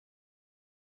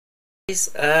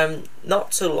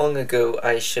Not so long ago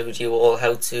I showed you all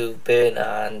how to burn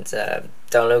and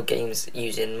download games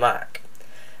using Mac.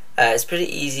 It's pretty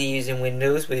easy using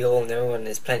Windows, we all know, and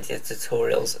there's plenty of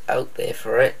tutorials out there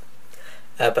for it.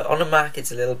 But on a Mac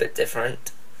it's a little bit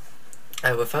different.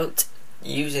 Without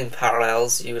using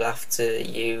Parallels, you'll have to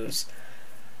use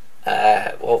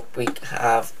what we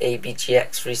have,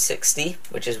 APGX360,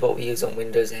 which is what we use on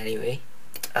Windows anyway,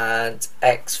 and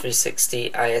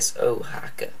X360 ISO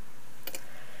Hacker.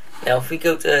 Now if we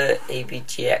go to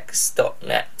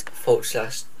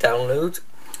apgx.net/download,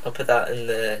 I'll put that in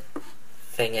the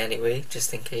thing anyway,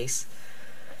 just in case.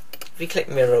 If we click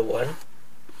mirror 1,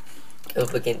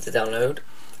 it'll begin to download,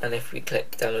 and if we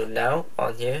click download now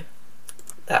on here,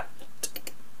 that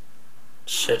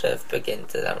should have begun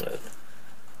to download.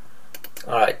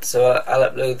 Alright, so I'll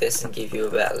upload this and give you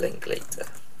a better link later.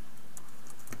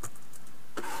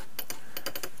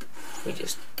 We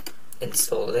just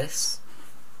install this.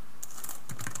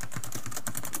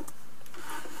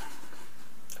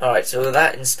 Alright, so with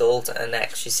that installed and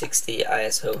X360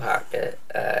 ISO Hacker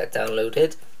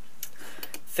downloaded,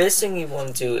 first thing you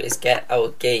want to do is get our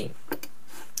game.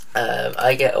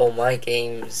 I get all my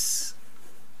games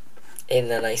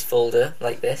in a nice folder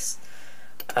like this,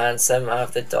 and some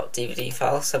have the .dvd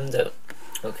file, some don't.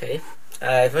 Okay,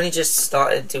 I've only just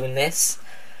started doing this,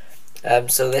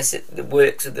 so this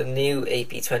works with the new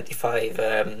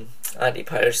AP25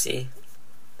 anti-piracy,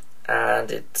 and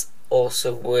it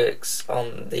also works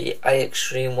on the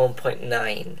iXtreme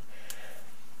 1.9.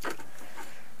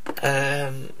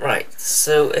 Right,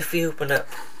 so if we open up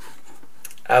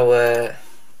our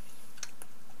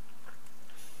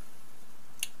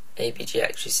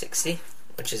APGX360,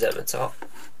 which is at the top.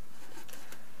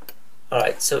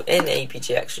 Alright, so in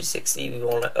APGX360 we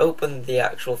want to open the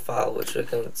actual file which we're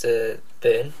going to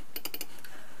burn,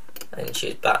 and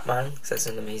choose Batman because that's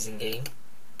an amazing game.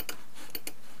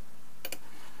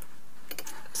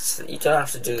 So you don't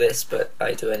have to do this, but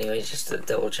I do anyway, just to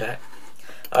double check.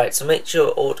 Alright, so make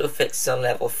sure autofix is on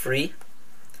level 3,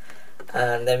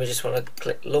 and then we just want to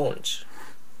click launch.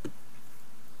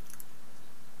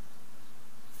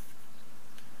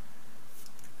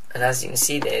 And as you can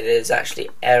see there's actually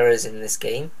errors in this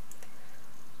game.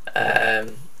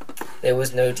 There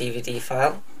was no DVD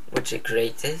file which it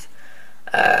created.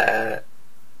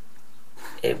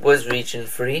 It was region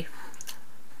free.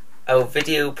 Our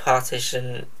video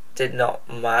partition did not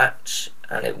match,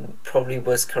 and it probably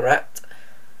was correct.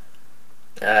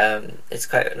 It's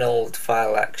quite an old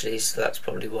file actually, so that's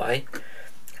probably why.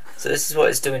 So this is what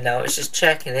it's doing now. It's just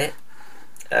checking it,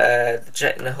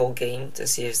 checking the whole game to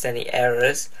see if there's any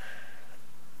errors,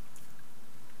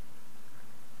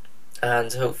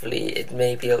 and hopefully it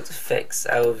may be able to fix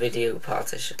our video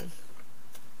partition.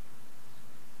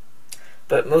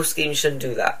 But most games shouldn't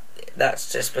do that.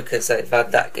 That's just because I've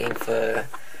had that game for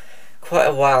quite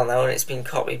a while now, and it's been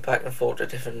copied back and forth to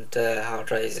different hard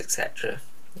drives, etc.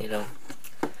 You know,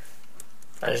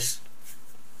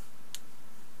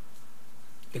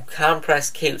 you can press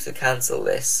Q to cancel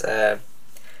this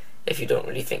if you don't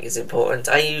really think it's important.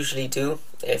 I usually do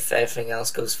if everything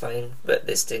else goes fine, but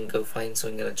this didn't go fine, so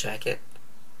I'm going to check it.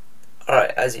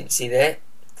 Alright, as you can see there,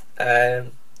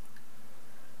 the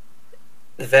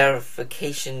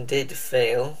verification did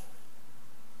fail,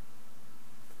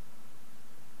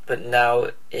 but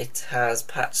now it has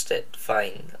patched it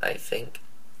fine, I think.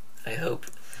 I hope.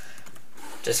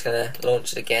 Just gonna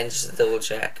launch it again just to double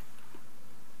check.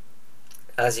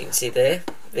 As you can see there,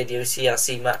 video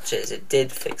CRC matches. It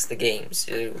did fix the game,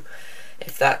 so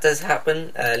if that does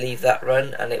happen, leave that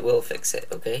run and it will fix it,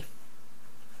 okay?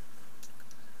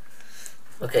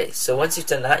 Okay, so once you've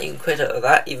done that, you can quit out of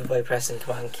that either by pressing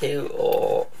Command Q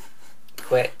or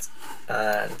quit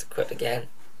and quit again.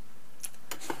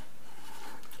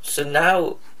 So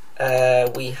now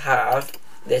we have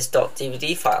this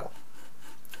 .dvd file,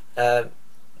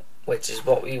 which is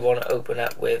what we want to open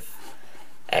up with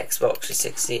Xbox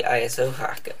 360 ISO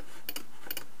Hacker.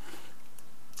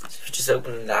 So if you just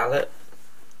open that up,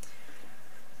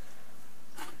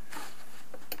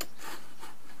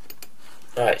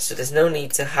 alright, so there's no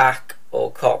need to hack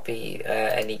or copy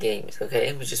any games,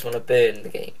 okay? We just want to burn the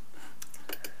game.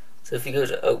 So if we go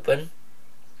to open,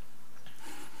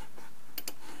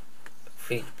 if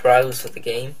we browse for the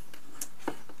game,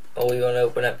 all we want to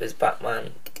open up is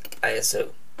Batman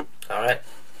ISO. Alright,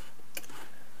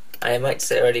 I might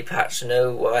say already patched,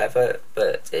 no, whatever,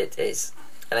 but it is.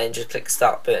 And then just click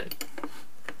start burn.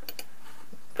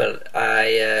 But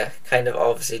I kind of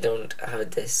obviously don't have a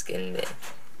disk in there.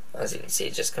 As you can see,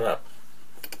 it just come up.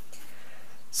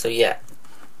 So yeah,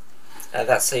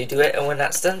 that's how you do it, and when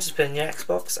that's done, just put in your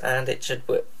Xbox and it should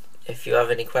work. if you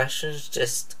have any questions,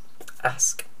 just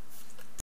ask.